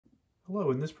Hello,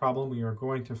 in this problem we are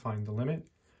going to find the limit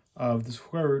of the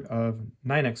square root of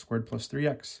 9x squared plus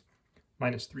 3x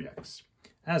minus 3x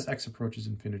as x approaches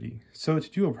infinity. So to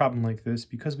do a problem like this,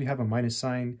 because we have a minus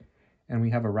sign and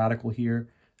we have a radical here,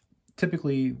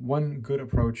 typically one good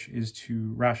approach is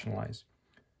to rationalize.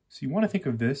 So you want to think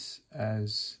of this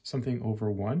as something over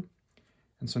 1.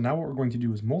 And so now what we're going to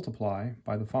do is multiply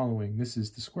by the following. This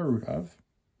is the square root of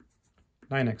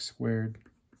 9x squared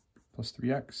plus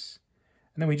 3x.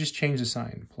 And then we just change the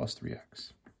sign, plus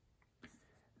 3x.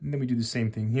 And then we do the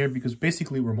same thing here because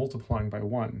basically we're multiplying by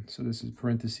 1. So this is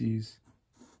parentheses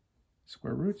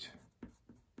square root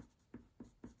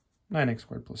 9x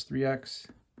squared plus 3x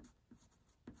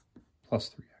plus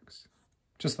 3x,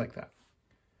 just like that.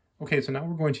 Okay, so now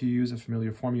we're going to use a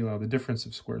familiar formula, the difference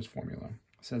of squares formula.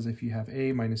 It says if you have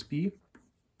a minus b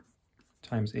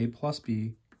times a plus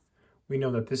b, we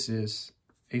know that this is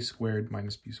a squared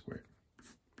minus b squared.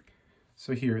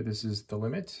 So here, this is the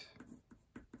limit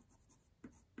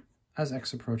as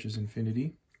x approaches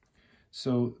infinity.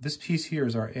 So this piece here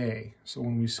is our a. So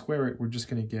when we square it, we're just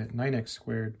going to get 9x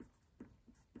squared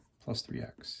plus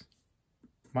 3x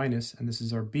minus, and this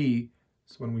is our b.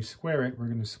 So when we square it, we're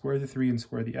going to square the 3 and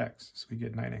square the x. So we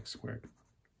get 9x squared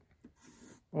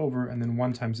over, and then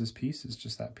 1 times this piece is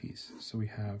just that piece. So we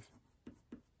have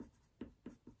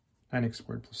 9x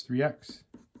squared plus 3x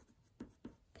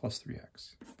plus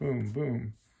 3x. Boom,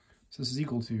 boom. So this is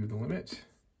equal to the limit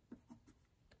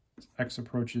as x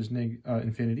approaches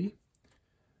infinity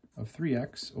of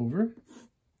 3x over,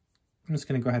 I'm just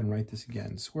going to go ahead and write this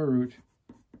again, square root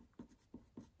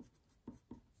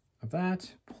of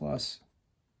that plus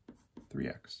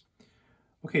 3x.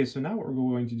 Okay, so now what we're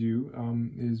going to do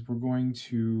is we're going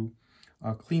to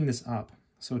clean this up.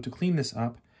 So to clean this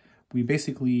up, we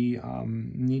basically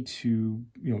need to,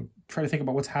 try to think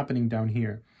about what's happening down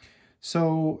here.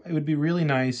 So it would be really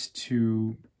nice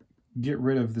to get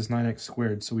rid of this 9x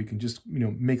squared so we can just,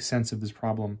 make sense of this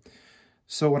problem.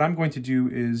 So what I'm going to do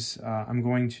is I'm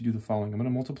going to do the following. I'm going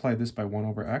to multiply this by 1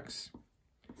 over x.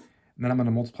 And then I'm going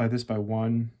to multiply this by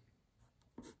 1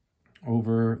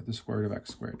 over the square root of x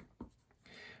squared.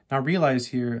 Now realize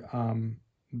here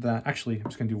that actually I'm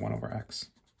just going to do 1 over x.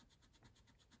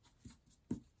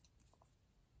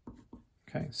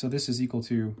 Okay, so this is equal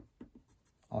to,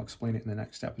 I'll explain it in the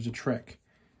next step. There's a trick.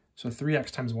 So 3x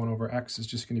times 1 over x is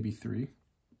just going to be 3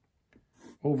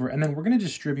 over, and then we're going to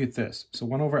distribute this. So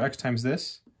 1 over x times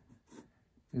this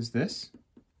is this,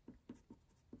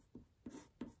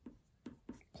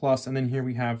 plus, and then here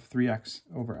we have 3x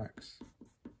over x.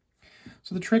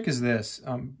 So the trick is this.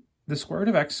 The square root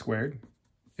of x squared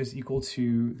is equal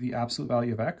to the absolute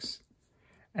value of x,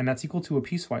 and that's equal to a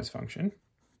piecewise function.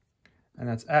 And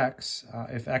that's x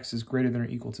if x is greater than or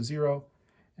equal to 0,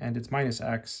 and it's minus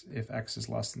x if x is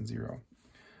less than 0.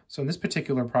 So in this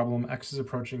particular problem, x is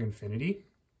approaching infinity.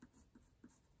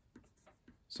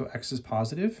 So x is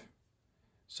positive.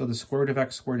 So the square root of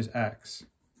x squared is x.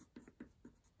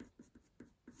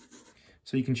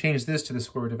 So you can change this to the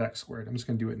square root of x squared. I'm just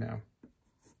going to do it now.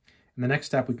 In the next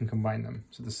step, we can combine them.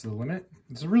 So this is the limit.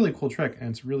 It's a really cool trick, and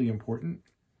it's really important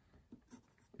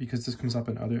because this comes up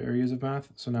in other areas of math.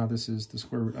 So now this is the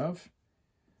square root of.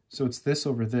 So it's this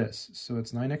over this. So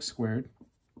it's 9x squared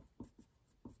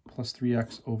plus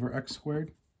 3x over x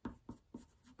squared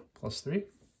plus 3.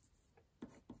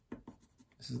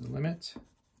 This is the limit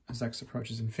as x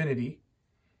approaches infinity.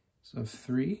 So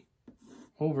 3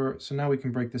 over, so now we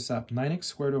can break this up. 9x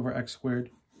squared over x squared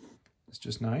is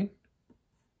just 9.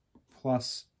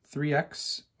 Plus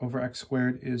 3x over x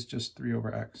squared is just 3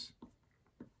 over x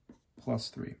plus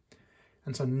 3.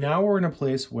 And so now we're in a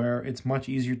place where it's much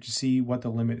easier to see what the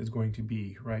limit is going to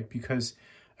be, right? Because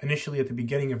initially at the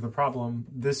beginning of the problem,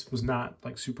 this was not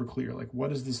like super clear, like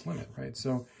what is this limit, right?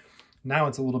 So now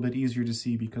it's a little bit easier to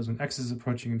see because when x is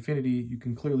approaching infinity, you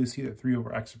can clearly see that 3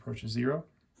 over x approaches 0.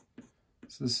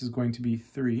 So this is going to be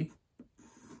 3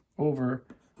 over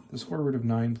the square root of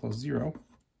 9 plus 0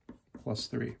 plus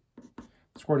 3.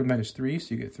 The square root of 9 is 3,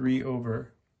 so you get 3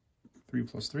 over 3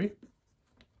 plus 3.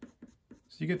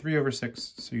 So you get 3 over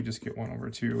 6, so you just get 1 over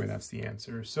 2, and that's the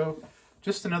answer. So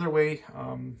just another way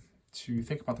to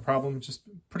think about the problem. Just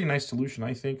pretty nice solution,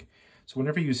 I think. So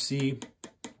whenever you see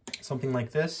something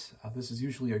like this, this is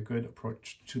usually a good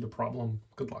approach to the problem.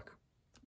 Good luck.